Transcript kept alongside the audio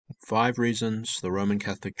5 reasons the Roman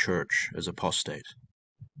Catholic Church is apostate.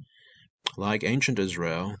 Like ancient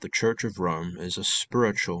Israel, the Church of Rome is a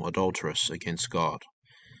spiritual adulteress against God,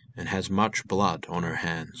 and has much blood on her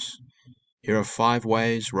hands. Here are 5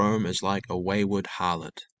 ways Rome is like a wayward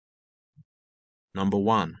harlot. Number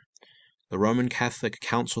 1. The Roman Catholic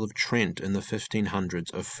Council of Trent in the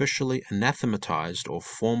 1500s officially anathematized or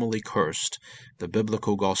formally cursed the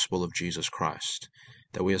biblical gospel of Jesus Christ,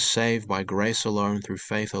 that we are saved by grace alone, through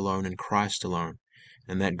faith alone, in Christ alone,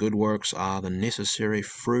 and that good works are the necessary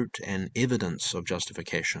fruit and evidence of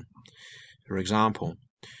justification. For example,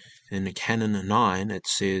 in Canon 9 it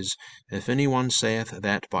says, "If anyone saith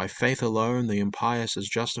that by faith alone the impious is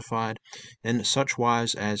justified, in such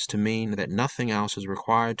wise as to mean that nothing else is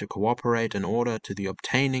required to cooperate in order to the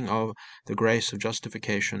obtaining of the grace of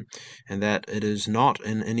justification, and that it is not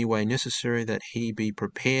in any way necessary that he be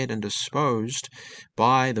prepared and disposed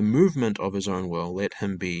by the movement of his own will, let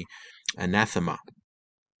him be anathema."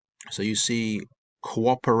 So you see,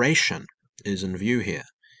 cooperation is in view here.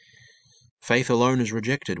 Faith alone is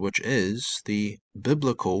rejected, which is the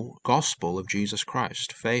biblical gospel of Jesus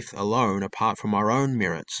Christ. Faith alone, apart from our own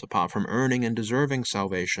merits, apart from earning and deserving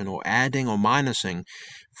salvation, or adding or minusing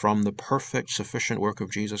from the perfect, sufficient work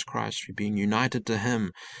of Jesus Christ, being united to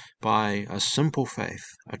Him by a simple faith,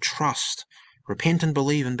 a trust. Repent and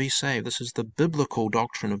believe and be saved. This is the biblical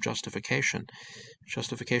doctrine of justification.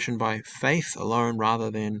 Justification by faith alone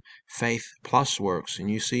rather than faith plus works. And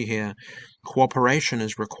you see here, cooperation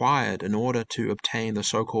is required in order to obtain the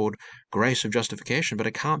so-called grace of justification, but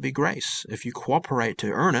it can't be grace if you cooperate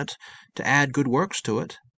to earn it, to add good works to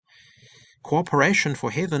it. Cooperation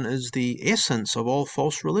for heaven is the essence of all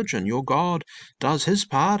false religion. Your God does His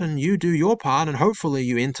part and you do your part, and hopefully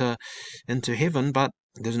you enter into heaven, but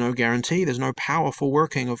there's no guarantee, there's no powerful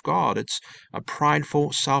working of God. It's a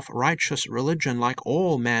prideful, self-righteous religion like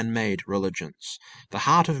all man-made religions. The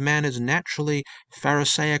heart of man is naturally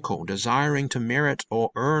pharisaical, desiring to merit or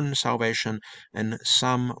earn salvation in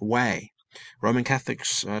some way. Roman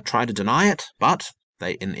Catholics try to deny it, but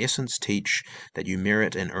they in essence teach that you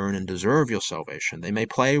merit and earn and deserve your salvation. They may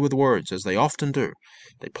play with words, as they often do.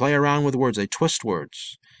 They play around with words, they twist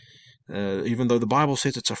words. Even though the Bible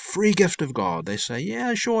says it's a free gift of God, they say,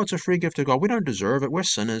 yeah, sure, it's a free gift of God. We don't deserve it. We're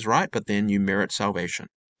sinners, right? But then you merit salvation.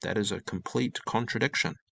 That is a complete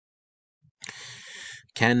contradiction.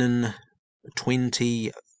 Canon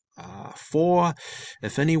 24,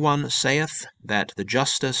 "If anyone saith that the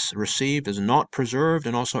justice received is not preserved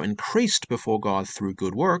and also increased before God through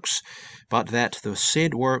good works, but that the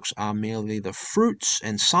said works are merely the fruits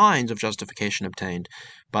and signs of justification obtained,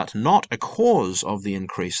 but not a cause of the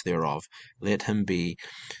increase thereof, let him be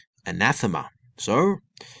anathema." So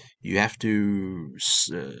you have to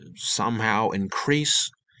somehow increase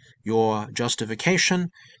your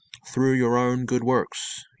justification through your own good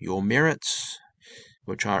works, your merits,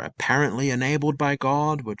 which are apparently enabled by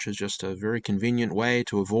God, which is just a very convenient way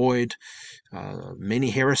to avoid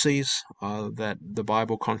many heresies that the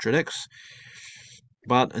Bible contradicts.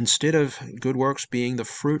 But instead of good works being the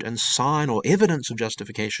fruit and sign or evidence of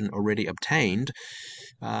justification already obtained,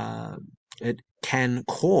 it can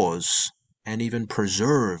cause and even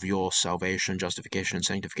preserve your salvation, justification, and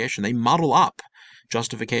sanctification. They muddle up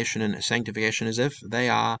justification and sanctification as if they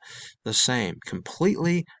are the same,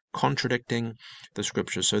 completely contradicting the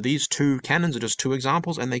Scriptures. So these 2 canons are just 2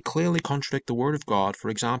 examples, and they clearly contradict the Word of God. For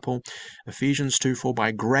example, Ephesians 2, "For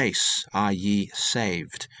by grace are ye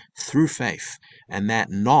saved, through faith, and that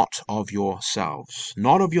not of yourselves."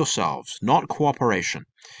 Not of yourselves, not cooperation.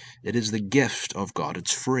 It is the gift of God.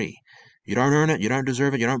 It's free. You don't earn it, you don't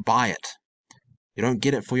deserve it, you don't buy it. You don't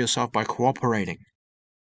get it for yourself by cooperating.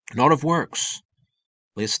 Not of works,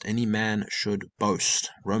 lest any man should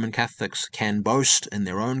boast. Roman Catholics can boast in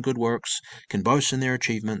their own good works, can boast in their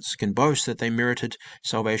achievements, can boast that they merited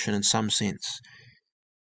salvation in some sense.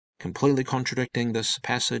 Completely contradicting this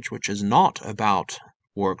passage, which is not about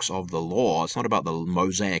works of the law. It's not about the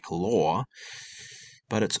Mosaic law,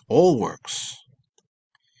 but it's all works.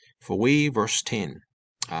 "For we," verse 10,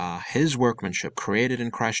 "are His workmanship, created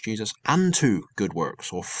in Christ Jesus unto good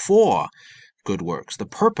works," or for good works. The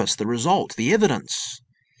purpose, the result, the evidence,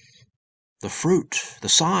 the fruit, the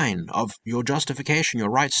sign of your justification,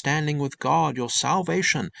 your right standing with God, your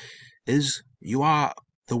salvation, is you are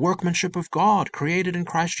the workmanship of God, created in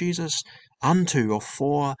Christ Jesus unto or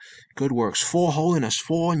for good works, for holiness,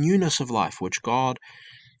 for newness of life, which God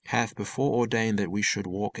hath before ordained that we should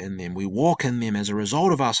walk in them. We walk in them as a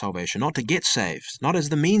result of our salvation, not to get saved, not as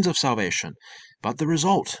the means of salvation, but the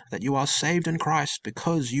result that you are saved in Christ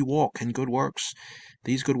because you walk in good works,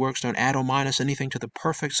 These good works don't add or minus anything to the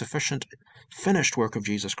perfect, sufficient, finished work of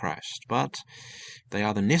Jesus Christ, but they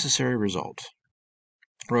are the necessary result.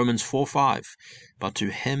 Romans 4:5, but to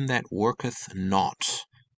him that worketh not,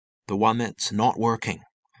 the one that's not working,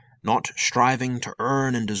 not striving to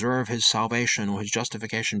earn and deserve his salvation or his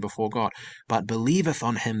justification before God, but believeth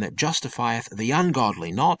on him that justifieth the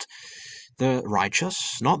ungodly, not the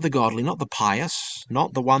righteous, not the godly, not the pious,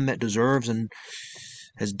 not the one that deserves and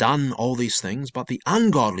has done all these things, but the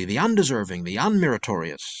ungodly, the undeserving, the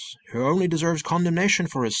unmeritorious, who only deserves condemnation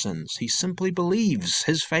for his sins. He simply believes.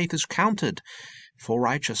 His faith is counted for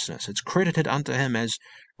righteousness. It's credited unto him as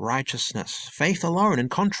righteousness. Faith alone, in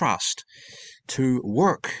contrast to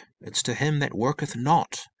work, it's to him that worketh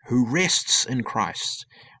not, who rests in Christ,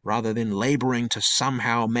 rather than laboring to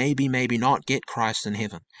somehow, maybe not get Christ in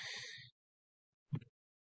heaven.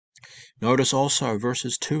 Notice also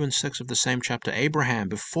verses 2 and 6 of the same chapter. Abraham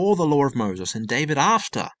before the law of Moses and David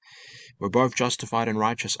after were both justified and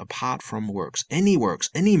righteous apart from works, any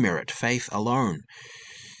merit, faith alone.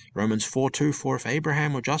 Romans 4:2, for if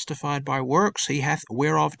Abraham were justified by works, he hath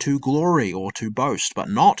whereof to glory or to boast, but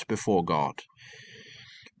not before God.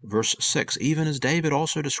 Verse 6, even as David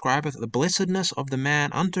also describeth the blessedness of the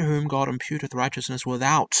man unto whom God imputeth righteousness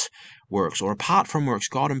without works, or apart from works.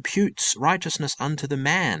 God imputes righteousness unto the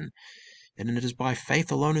man. And it is by faith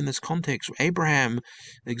alone in this context. Abraham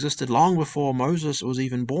existed long before Moses was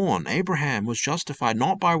even born. Abraham was justified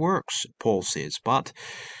not by works, Paul says, but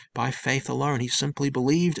by faith alone. He simply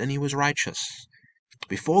believed and he was righteous.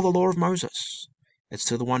 Before the law of Moses, it's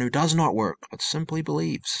to the one who does not work, but simply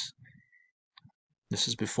believes. This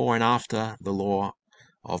is before and after the law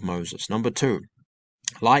of Moses. Number 2,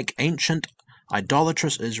 like ancient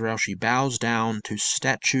idolatrous Israel, she bows down to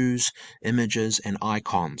statues, images, and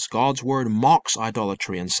icons. God's word mocks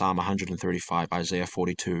idolatry in Psalm 135, Isaiah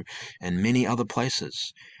 42, and many other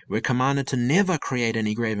places. We're commanded to never create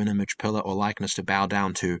any graven image, pillar, or likeness to bow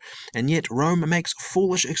down to, and yet Rome makes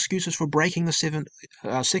foolish excuses for breaking the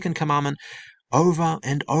second commandment over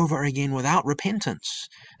and over again without repentance.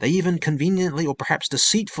 They even conveniently or perhaps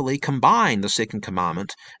deceitfully combine the second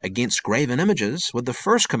commandment against graven images with the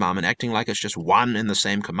first commandment, acting like it's just one in the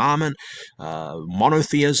same commandment.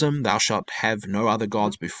 Monotheism, thou shalt have no other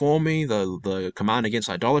gods before me. The command against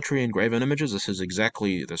idolatry and graven images, this is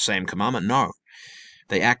exactly the same commandment. No,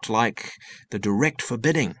 they act like the direct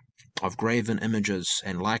forbidding of graven images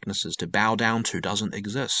and likenesses to bow down to doesn't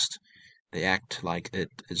exist. They act like it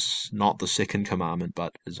is not the second commandment,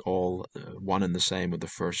 but is all one and the same with the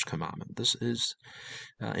first commandment. This is,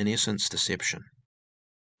 in essence, deception.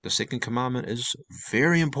 The second commandment is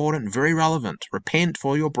very important, very relevant. Repent,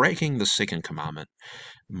 for you're breaking the second commandment,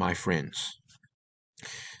 my friends.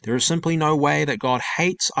 There is simply no way that God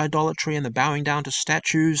hates idolatry and the bowing down to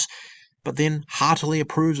statues, but then heartily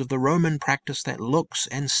approves of the Roman practice that looks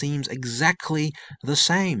and seems exactly the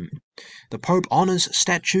same. The Pope honors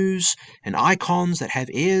statues and icons that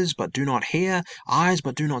have ears but do not hear, eyes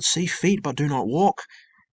but do not see, feet but do not walk.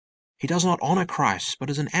 He does not honor Christ,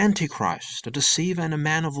 but is an antichrist, a deceiver and a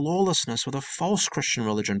man of lawlessness with a false Christian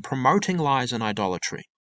religion, promoting lies and idolatry.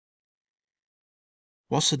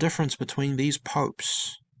 What's the difference between these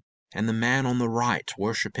popes and the man on the right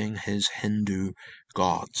worshipping his Hindu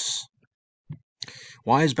gods?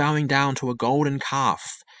 Why is bowing down to a golden calf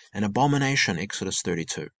an abomination, Exodus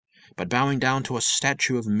 32? But bowing down to a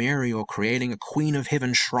statue of Mary or creating a Queen of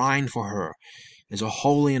Heaven shrine for her is a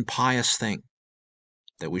holy and pious thing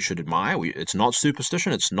that we should admire. It's not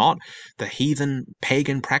superstition. It's not the heathen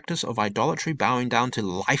pagan practice of idolatry, bowing down to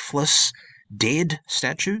lifeless, dead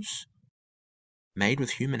statues made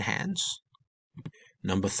with human hands.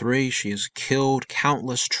 Number 3, she has killed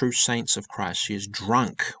countless true saints of Christ. She is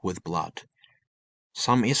drunk with blood.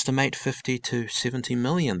 Some estimate 50 to 70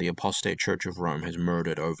 million the apostate Church of Rome has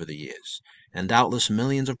murdered over the years, and doubtless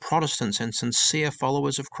millions of Protestants and sincere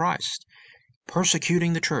followers of Christ.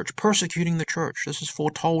 Persecuting the church. This is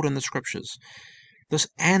foretold in the scriptures. This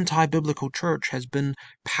anti-biblical church has been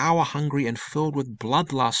power-hungry and filled with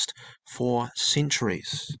bloodlust for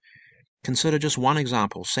centuries. Consider just one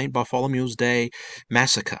example, St. Bartholomew's Day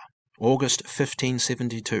massacre, August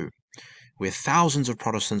 1572. Where thousands of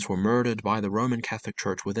Protestants were murdered by the Roman Catholic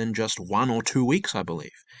Church within just 1 or 2 weeks, I believe.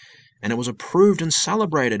 And it was approved and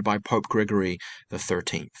celebrated by Pope Gregory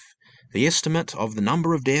XIII. The estimate of the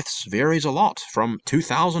number of deaths varies a lot, from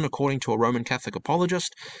 2,000 according to a Roman Catholic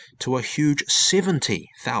apologist to a huge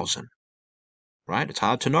 70,000. Right? It's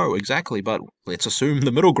hard to know exactly, but let's assume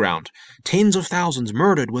the middle ground. Tens of thousands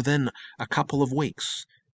murdered within a couple of weeks.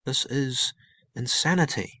 This is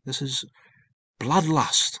insanity. This is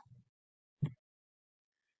bloodlust.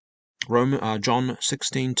 John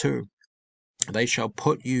 16:2. They shall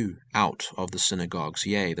put you out of the synagogues.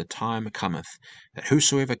 Yea, the time cometh, that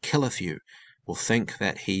whosoever killeth you will think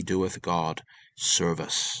that he doeth God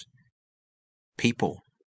service. People,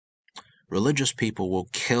 religious people, will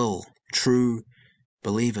kill true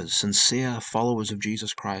believers, sincere followers of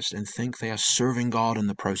Jesus Christ, and think they are serving God in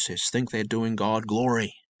the process, think they're doing God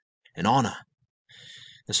glory and honor.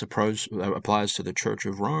 This applies to the Church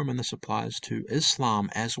of Rome, and this applies to Islam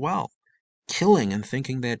as well. Killing and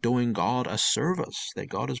thinking they're doing God a service, that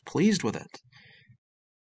God is pleased with it.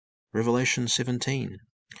 Revelation 17.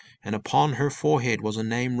 And upon her forehead was a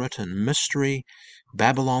name written, Mystery,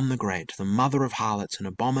 Babylon the Great, the mother of harlots and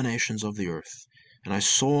abominations of the earth. And I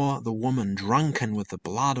saw the woman drunken with the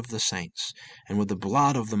blood of the saints, and with the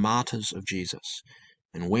blood of the martyrs of Jesus.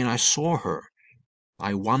 And when I saw her,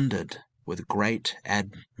 I wondered with great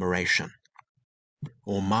admiration,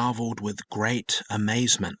 or marveled with great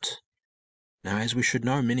amazement. Now, as we should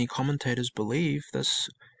know, many commentators believe this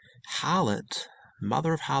harlot,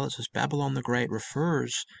 mother of harlots, as Babylon the Great,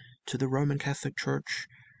 refers to the Roman Catholic Church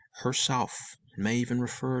herself. It may even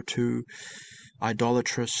refer to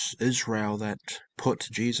idolatrous Israel that put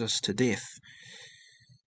Jesus to death.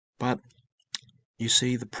 But you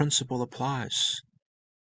see, the principle applies.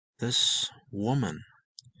 This woman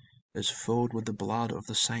is filled with the blood of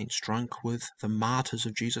the saints, drunk with the martyrs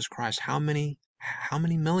of Jesus Christ. How many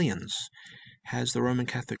millions has the Roman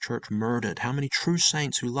Catholic Church murdered? How many true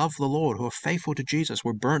saints who love the Lord, who are faithful to Jesus,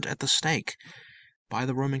 were burnt at the stake by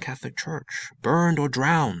the Roman Catholic Church? Burned or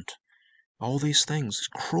drowned. All these things,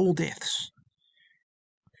 cruel deaths.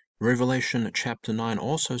 Revelation chapter 9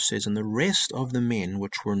 also says, And the rest of the men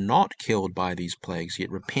which were not killed by these plagues,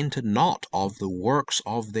 yet repented not of the works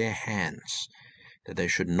of their hands, that they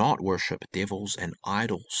should not worship devils and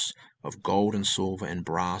idols of gold and silver and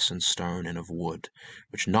brass and stone and of wood,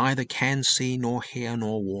 which neither can see nor hear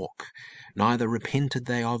nor walk, neither repented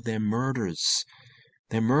they of their murders,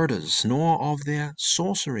 nor of their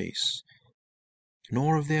sorceries,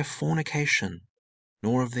 nor of their fornication,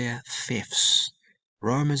 nor of their thefts.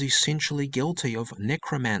 Rome is essentially guilty of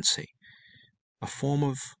necromancy, a form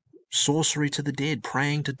of sorcery to the dead,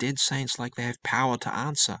 praying to dead saints like they have power to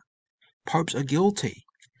answer. Popes are guilty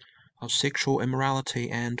of sexual immorality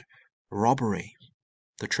and robbery.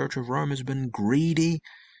 The Church of Rome has been greedy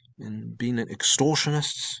and been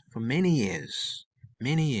extortionists for many years.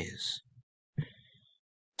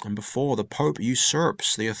 And before, the Pope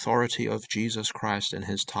usurps the authority of Jesus Christ and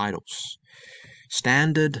his titles.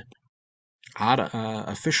 Standard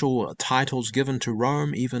official titles given to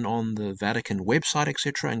Rome, even on the Vatican website,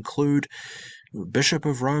 etc., include Bishop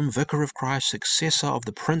of Rome, Vicar of Christ, successor of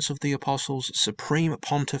the Prince of the Apostles, Supreme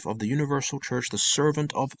Pontiff of the Universal Church, the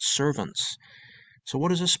servant of servants. So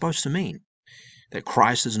what is this supposed to mean? That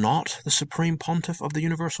Christ is not the Supreme Pontiff of the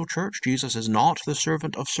Universal Church? Jesus is not the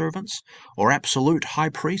servant of servants, or absolute high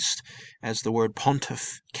priest, as the word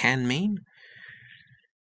pontiff can mean?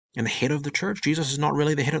 And the head of the church? Jesus is not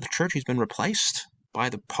really the head of the church. He's been replaced by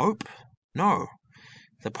the Pope? No.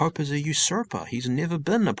 The Pope is a usurper. He's never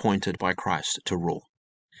been appointed by Christ to rule.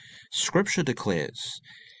 Scripture declares,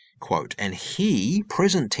 quote, And he,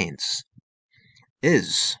 present tense,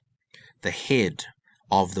 is the head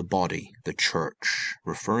of the body, the church,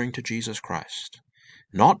 referring to Jesus Christ.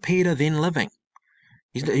 Not Peter then living.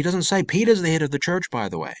 He doesn't say Peter's the head of the church, by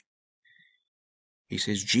the way. He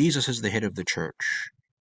says Jesus is the head of the church,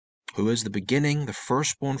 who is the beginning, the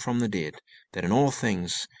firstborn from the dead, that in all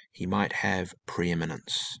things he might have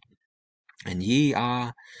preeminence. And ye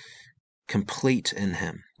are complete in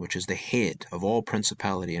him, which is the head of all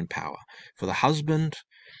principality and power. For the husband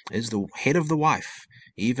is the head of the wife,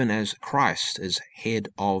 even as Christ is head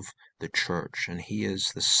of the church, and he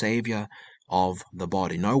is the Savior of the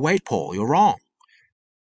body. No, wait, Paul, you're wrong.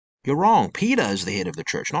 You're wrong. Peter is the head of the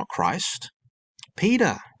church, not Christ.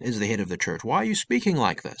 Peter is the head of the church. Why are you speaking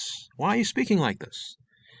like this?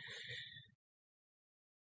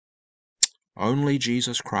 Only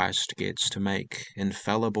Jesus Christ gets to make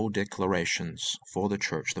infallible declarations for the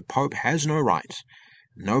church. The Pope has no right,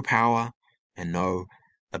 no power, and no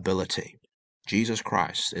ability. Jesus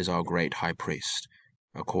Christ is our great high priest,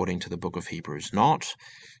 according to the book of Hebrews, not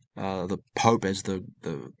the Pope as the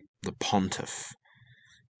pontiff,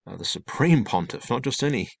 the supreme pontiff, not just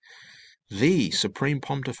any, the supreme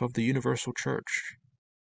pontiff of the universal church.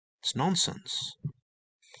 It's nonsense.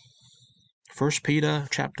 1 Peter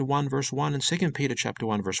chapter 1 verse 1 and 2 Peter chapter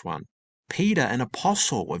 1 verse 1. Peter, an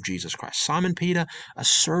apostle of Jesus Christ. Simon Peter, a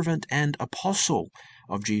servant and apostle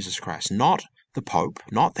of Jesus Christ. Not the Pope,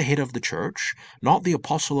 not the head of the church, not the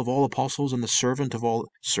apostle of all apostles and the servant of all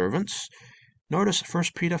servants. Notice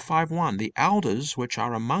 1 Peter 5:1, the elders which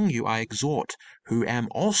are among you I exhort, who am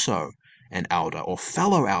also an elder or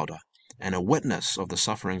fellow elder, and a witness of the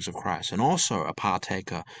sufferings of Christ, and also a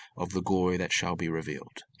partaker of the glory that shall be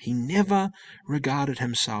revealed. He never regarded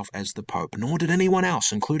himself as the Pope, nor did anyone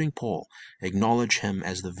else, including Paul, acknowledge him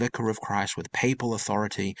as the vicar of Christ with papal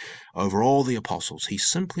authority over all the apostles. He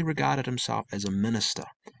simply regarded himself as a minister,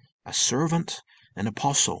 a servant, an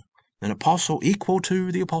apostle equal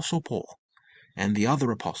to the Apostle Paul and the other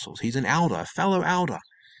apostles. He's an elder, a fellow elder.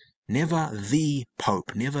 Never the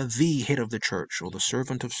Pope, never the head of the church, or the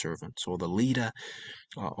servant of servants, or the leader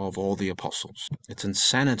of all the apostles. It's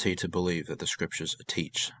insanity to believe that the scriptures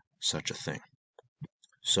teach such a thing.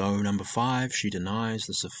 So, number 5, she denies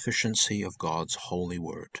the sufficiency of God's holy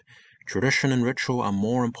word. Tradition and ritual are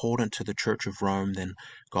more important to the Church of Rome than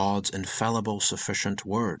God's infallible, sufficient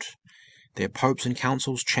word. Their popes and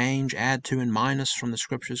councils change, add to, and minus from the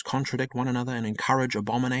scriptures, contradict one another, and encourage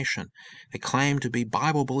abomination. They claim to be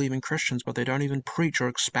Bible-believing Christians, but they don't even preach or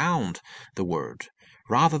expound the word.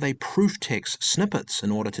 Rather, they proof text snippets in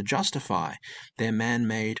order to justify their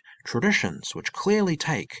man-made traditions, which clearly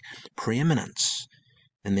take preeminence.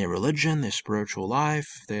 In their religion, their spiritual life,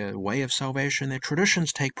 their way of salvation, their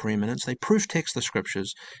traditions take preeminence. They proof text the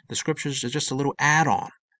scriptures. The scriptures are just a little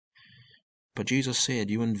add-on. But Jesus said,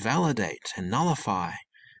 you invalidate and nullify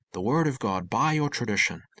the word of God by your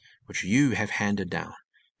tradition, which you have handed down,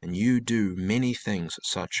 and you do many things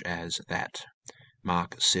such as that.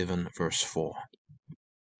 Mark 7, verse 4.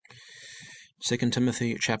 2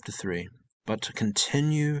 Timothy chapter 3. But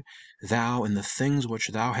continue thou in the things which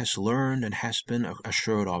thou hast learned and hast been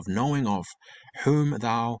assured of, knowing of whom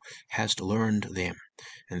thou hast learned them,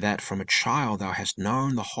 and that from a child thou hast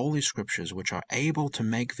known the holy scriptures, which are able to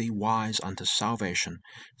make thee wise unto salvation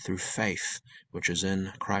through faith which is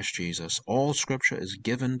in Christ Jesus. All scripture is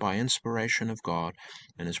given by inspiration of God,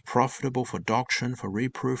 and is profitable for doctrine, for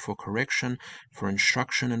reproof, for correction, for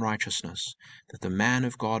instruction in righteousness, that the man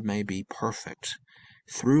of God may be perfect,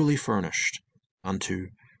 thoroughly furnished unto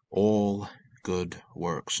all good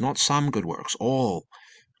works. Not some good works, all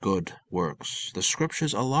good works. The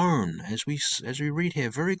scriptures alone, as we read here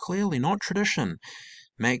very clearly, not tradition,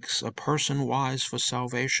 makes a person wise for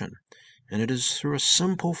salvation. And it is through a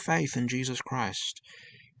simple faith in Jesus Christ.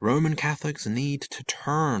 Roman Catholics need to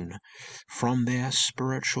turn from their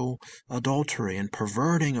spiritual adultery and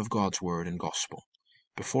perverting of God's word and gospel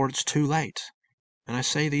before it's too late. And I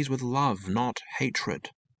say these with love, not hatred.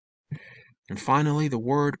 And finally, the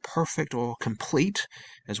word perfect or complete,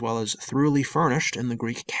 as well as thoroughly furnished in the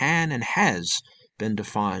Greek, can and has been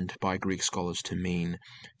defined by Greek scholars to mean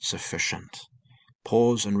sufficient.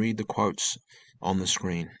 Pause and read the quotes on the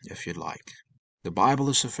screen if you'd like. The Bible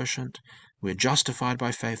is sufficient. We're justified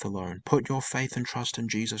by faith alone. Put your faith and trust in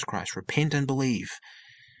Jesus Christ. Repent and believe.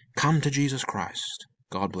 Come to Jesus Christ.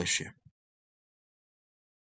 God bless you.